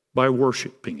by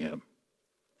worshiping him.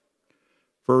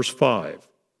 Verse 5,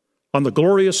 "On the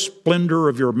glorious splendor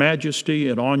of your majesty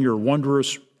and on your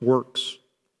wondrous works,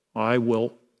 I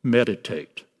will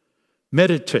meditate."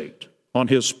 Meditate on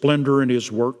his splendor and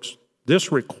his works.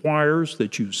 This requires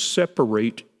that you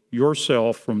separate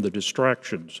yourself from the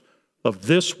distractions of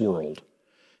this world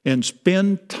and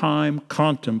spend time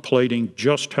contemplating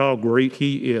just how great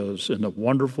he is and the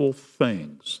wonderful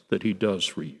things that he does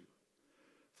for you.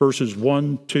 Verses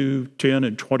 1, 2, 10,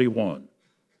 and 21.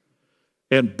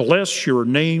 "And bless your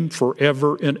name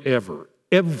forever and ever.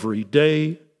 Every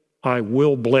day I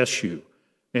will bless you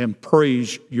and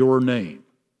praise your name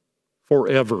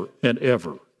forever and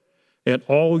ever. And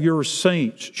all your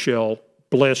saints shall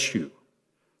bless you.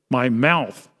 My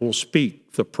mouth will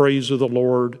speak the praise of the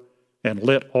Lord, and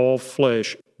let all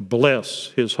flesh bless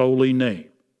his holy name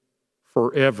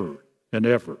forever and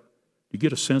ever." You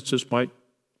get a sense this might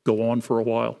go on for a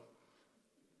while?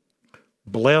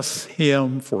 Bless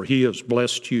him, for he has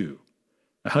blessed you.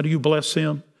 Now, how do you bless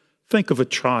him? Think of a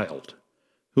child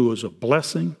who is a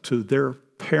blessing to their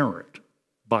parent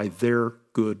by their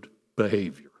good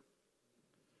behavior.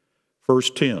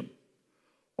 Verse 10,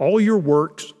 "All your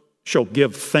works shall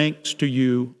give thanks to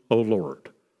you, O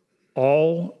Lord."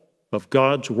 All of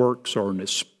God's works are an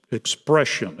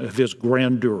expression of his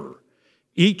grandeur.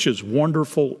 Each is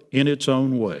wonderful in its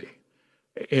own way.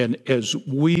 And as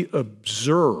we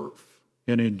observe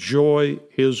and enjoy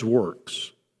his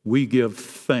works, we give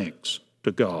thanks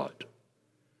to God.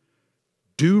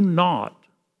 Do not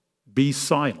be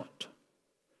silent.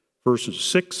 Verses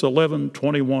 6, 11,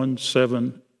 21,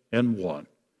 7, and 1.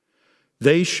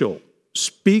 "They shall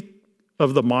speak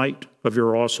of the might of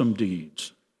your awesome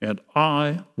deeds, and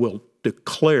I will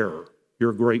declare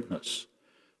your greatness.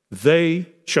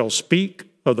 They shall speak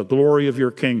of the glory of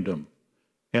your kingdom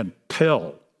and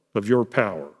tell of your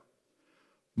power.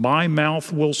 My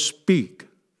mouth will speak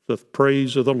the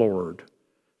praise of the Lord.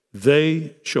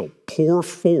 They shall pour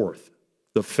forth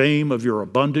the fame of your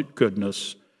abundant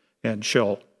goodness and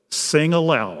shall sing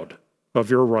aloud of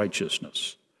your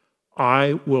righteousness.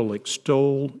 I will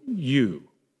extol you,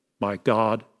 my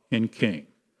God and King."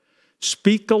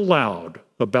 Speak aloud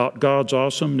about God's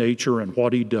awesome nature and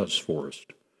what he does for us.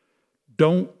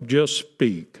 Don't just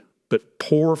speak, but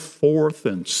pour forth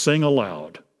and sing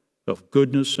aloud of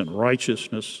goodness and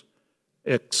righteousness.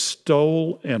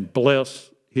 Extol and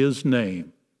bless his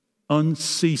name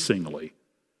unceasingly.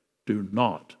 Do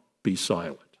not be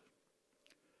silent.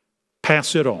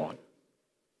 Pass it on.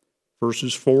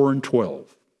 Verses 4 and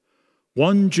 12.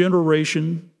 "One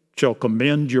generation shall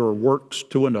commend your works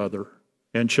to another,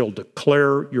 and shall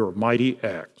declare your mighty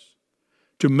acts,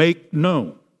 to make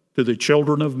known to the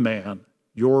children of man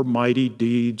your mighty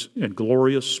deeds and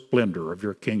glorious splendor of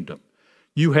your kingdom."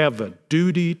 You have a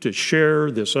duty to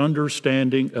share this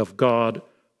understanding of God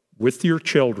with your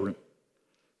children.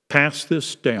 Pass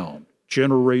this down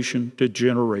generation to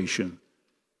generation.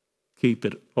 Keep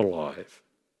it alive.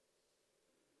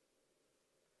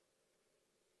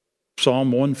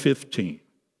 Psalm 115,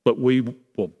 "But we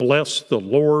will bless the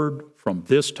Lord from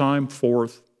this time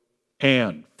forth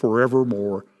and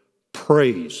forevermore."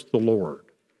 Praise the Lord.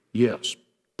 Yes,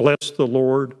 bless the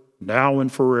Lord now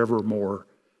and forevermore.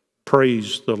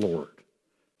 Praise the Lord.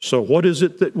 So what is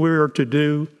it that we are to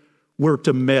do? We're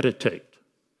to meditate.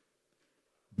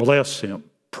 Bless him,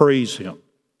 praise him,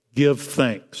 give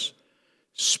thanks.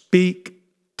 Speak,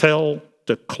 tell,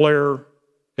 declare,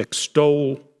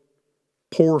 extol,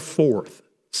 pour forth,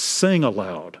 sing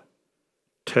aloud,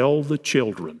 tell the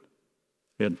children,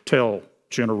 and tell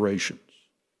generations.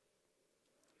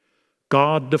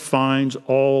 God defines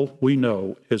all we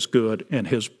know as good, and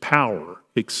his power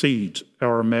exceeds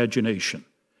our imagination.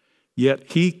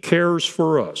 Yet he cares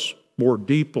for us more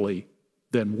deeply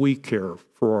than we care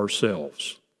for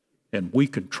ourselves, and we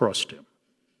can trust him.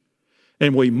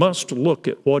 And we must look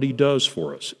at what he does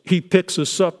for us. He picks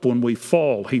us up when we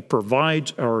fall. He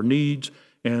provides our needs,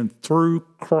 and through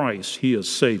Christ, he has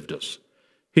saved us.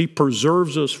 He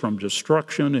preserves us from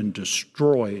destruction and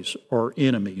destroys our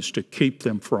enemies to keep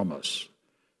them from us.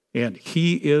 And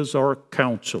he is our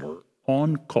counselor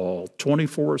on call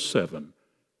 24/7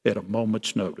 at a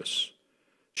moment's notice.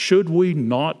 Should we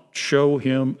not show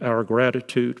him our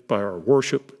gratitude by our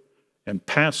worship and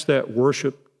pass that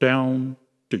worship down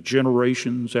to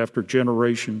generations after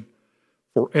generation,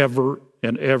 forever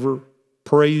and ever?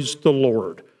 Praise the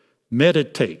Lord.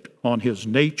 Meditate on his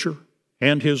nature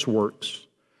and his works.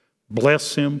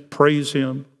 Bless him, praise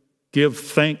him, give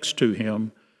thanks to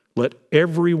him. Let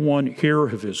everyone hear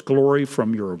of his glory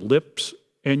from your lips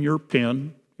and your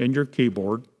pen and your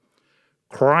keyboard.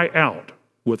 Cry out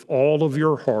with all of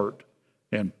your heart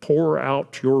and pour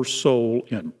out your soul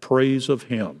in praise of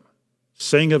him.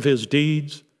 Sing of his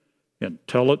deeds and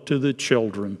tell it to the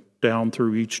children down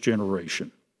through each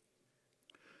generation.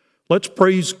 Let's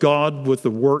praise God with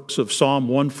the works of Psalm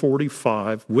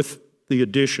 145 with the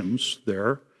additions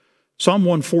there. Psalm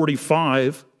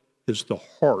 145 is the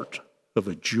heart of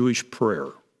a Jewish prayer,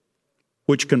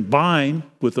 which combined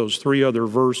with those three other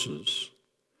verses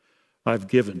I've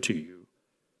given to you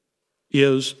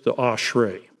is the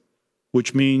Ashrei,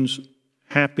 which means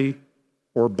happy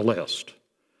or blessed.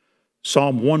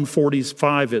 Psalm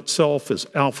 145 itself is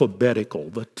alphabetical.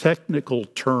 The technical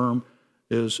term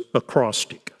is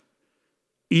acrostic.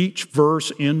 Each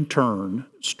verse in turn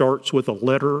starts with a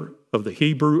letter of the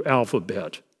Hebrew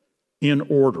alphabet in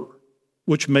order,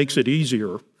 which makes it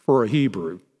easier for a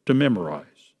Hebrew to memorize.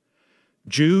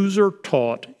 Jews are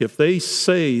taught if they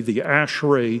say the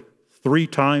Ashrei 3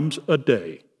 times a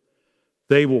day,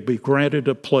 they will be granted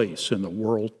a place in the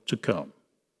world to come.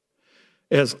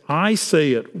 As I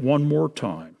say it one more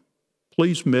time,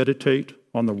 please meditate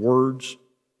on the words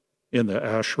in the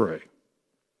Ashrei.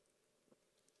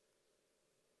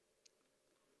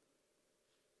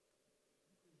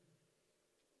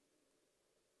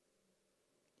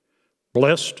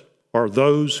 Blessed are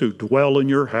those who dwell in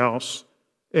your house,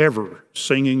 ever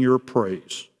singing your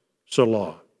praise.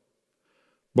 Selah.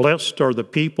 Blessed are the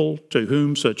people to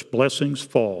whom such blessings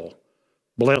fall.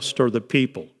 Blessed are the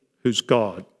people whose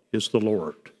God is the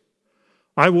Lord.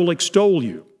 I will extol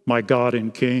you, my God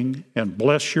and King, and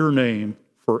bless your name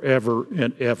forever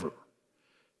and ever.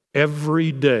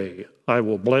 Every day I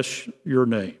will bless your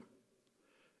name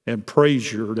and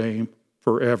praise your name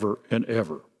forever and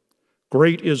ever.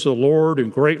 Great is the Lord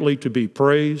and greatly to be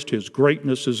praised. His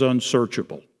greatness is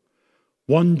unsearchable.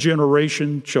 One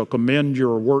generation shall commend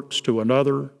your works to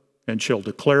another and shall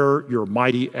declare your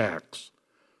mighty acts.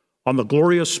 On the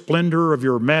glorious splendor of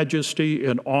your majesty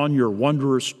and on your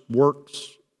wondrous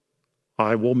works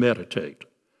I will meditate.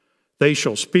 They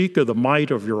shall speak of the might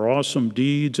of your awesome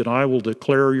deeds, and I will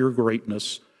declare your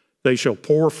greatness. They shall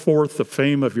pour forth the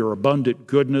fame of your abundant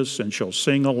goodness and shall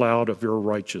sing aloud of your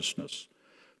righteousness.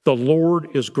 The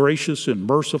Lord is gracious and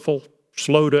merciful,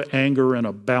 slow to anger and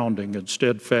abounding in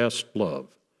steadfast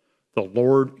love. The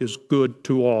Lord is good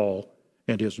to all,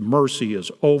 and his mercy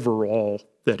is over all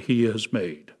that he has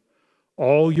made.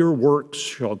 All your works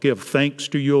shall give thanks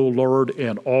to you, O Lord,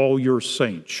 and all your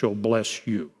saints shall bless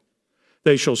you.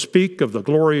 They shall speak of the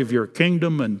glory of your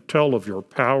kingdom and tell of your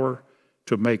power,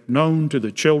 to make known to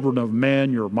the children of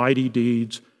man your mighty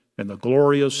deeds and the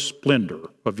glorious splendor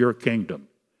of your kingdom.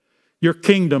 Your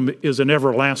kingdom is an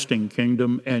everlasting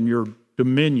kingdom, and your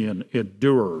dominion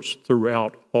endures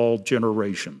throughout all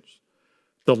generations.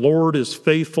 The Lord is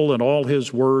faithful in all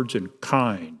his words and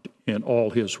kind in all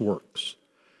his works.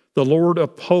 The Lord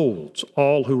upholds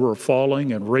all who are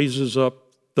falling and raises up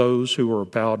those who are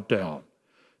bowed down.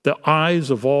 The eyes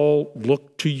of all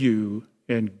look to you,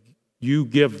 and you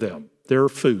give them their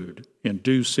food in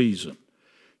due season.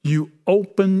 You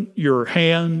open your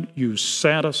hand, you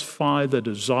satisfy the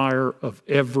desire of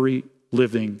every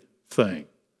living thing.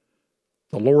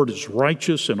 The Lord is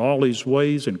righteous in all his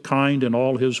ways and kind in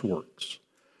all his works.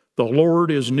 The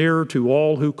Lord is near to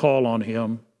all who call on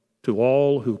him, to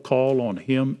all who call on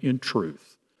him in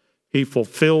truth. He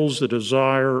fulfills the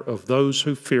desire of those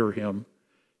who fear him.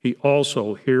 He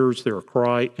also hears their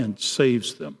cry and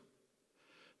saves them.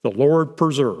 The Lord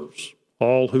preserves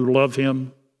all who love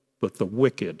him, but the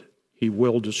wicked he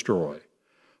will destroy.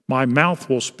 My mouth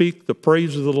will speak the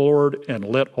praise of the Lord, and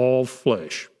let all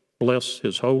flesh bless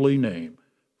his holy name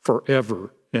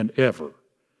forever and ever.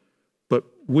 But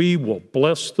we will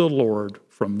bless the Lord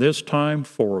from this time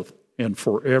forth and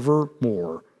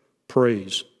forevermore.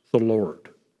 Praise the Lord.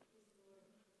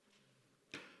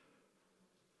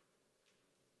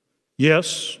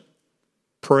 Yes,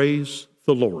 praise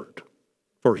the Lord.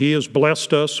 for he has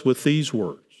blessed us with these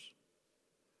words.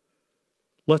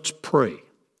 Let's pray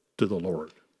to the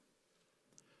Lord.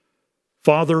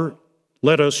 Father,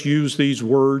 let us use these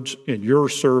words in your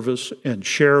service and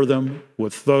share them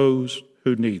with those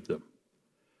who need them.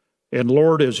 And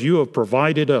Lord, as you have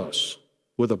provided us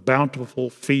with a bountiful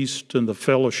feast in the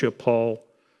fellowship hall,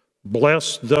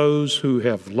 bless those who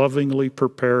have lovingly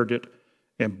prepared it,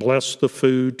 and bless the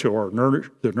food to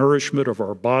the nourishment of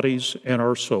our bodies and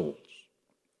our souls.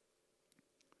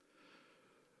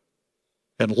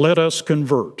 And let us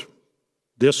convert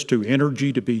this to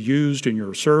energy to be used in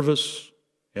your service,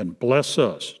 and bless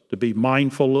us to be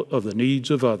mindful of the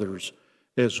needs of others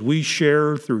as we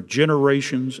share through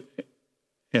generations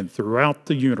and throughout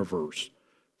the universe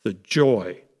the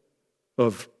joy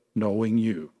of knowing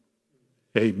you.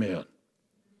 Amen.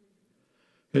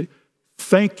 Okay.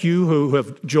 Thank you who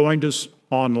have joined us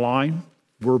online.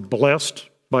 We're blessed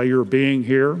by your being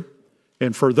here.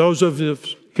 And for those of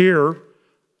us here,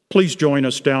 please join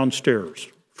us downstairs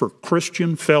for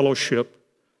Christian fellowship,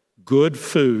 good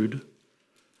food,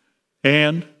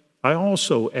 and I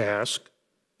also ask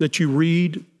that you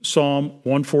read Psalm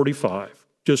 145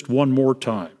 just one more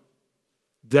time.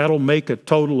 That'll make a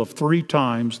total of 3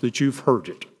 times that you've heard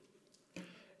it.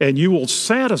 And you will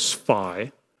satisfy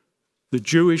the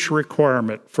Jewish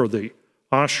requirement for the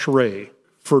Ashrei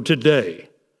for today,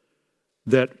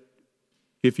 that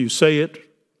if you say it,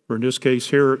 or in this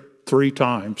case hear it 3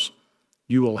 times,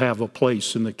 you will have a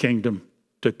place in the kingdom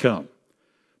to come.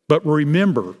 But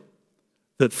remember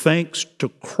that thanks to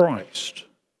Christ,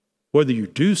 whether you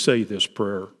do say this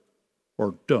prayer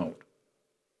or don't,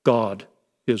 God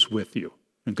is with you,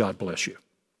 and God bless you.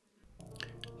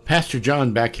 Pastor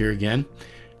John back here again.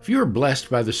 If you were blessed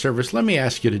by the service, let me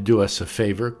ask you to do us a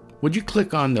favor. Would you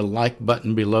click on the like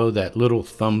button below, that little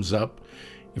thumbs up?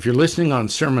 If you're listening on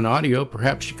sermon audio,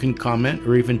 perhaps you can comment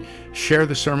or even share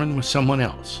the sermon with someone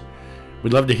else.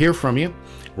 We'd love to hear from you.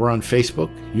 We're on Facebook,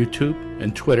 YouTube,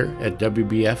 and Twitter at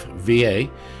WBFVA.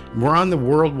 We're on the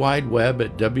World Wide Web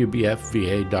at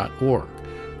WBFVA.org.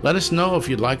 Let us know if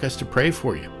you'd like us to pray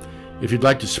for you. If you'd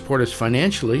like to support us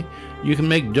financially, you can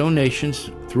make donations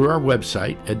through our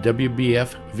website at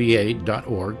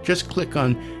WBFVA.org. Just click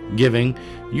on Giving.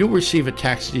 You'll receive a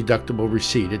tax-deductible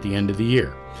receipt at the end of the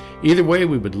year. Either way,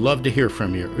 we would love to hear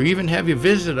from you, or even have you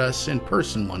visit us in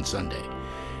person one Sunday.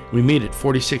 We meet at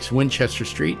 46 Winchester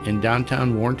Street in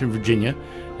downtown Warrenton, Virginia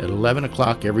at 11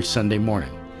 o'clock every Sunday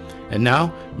morning. And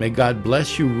now, may God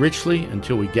bless you richly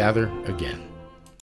until we gather again.